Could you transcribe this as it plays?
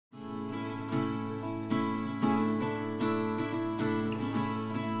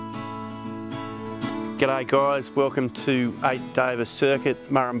G'day guys, welcome to 8 Davis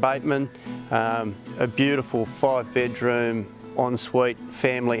Circuit, Murrumbateman. A beautiful 5-bedroom ensuite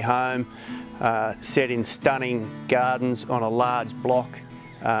family home set in stunning gardens on a large block.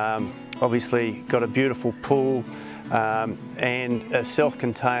 Obviously got a beautiful pool and a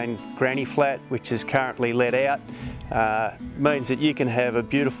self-contained granny flat which is currently let out. Means that you can have a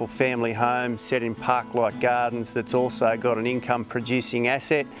beautiful family home set in park-like gardens that's also got an income producing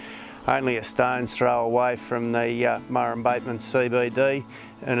asset, only a stone's throw away from the Murrumbateman CBD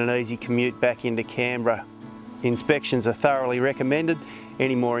and an easy commute back into Canberra. Inspections are thoroughly recommended.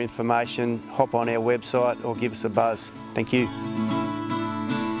 Any more information, hop on our website or give us a buzz. Thank you.